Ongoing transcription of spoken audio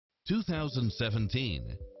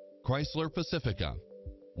2017 Chrysler Pacifica.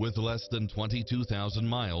 With less than 22,000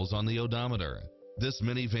 miles on the odometer, this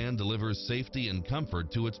minivan delivers safety and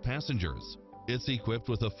comfort to its passengers. It's equipped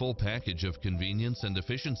with a full package of convenience and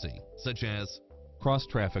efficiency, such as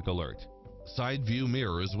cross-traffic alert, side view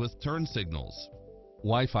mirrors with turn signals,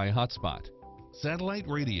 Wi-Fi hotspot, satellite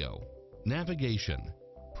radio, navigation,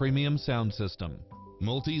 premium sound system,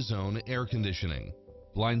 multi-zone air conditioning,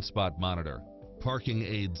 blind spot monitor, parking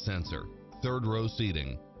aid sensor, third row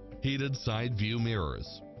seating, heated side view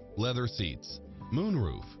mirrors, leather seats,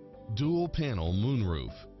 moonroof, dual panel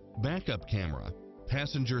moonroof, backup camera,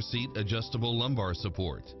 passenger seat adjustable lumbar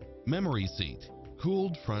support, memory seat,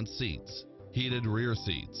 cooled front seats, heated rear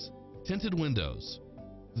seats, tinted windows.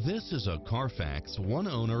 This is a Carfax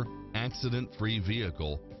one-owner, accident-free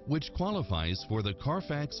vehicle which qualifies for the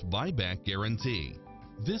Carfax buyback guarantee.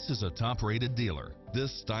 This is a top-rated dealer.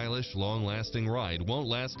 This stylish, long-lasting ride won't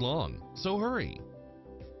last long, so hurry!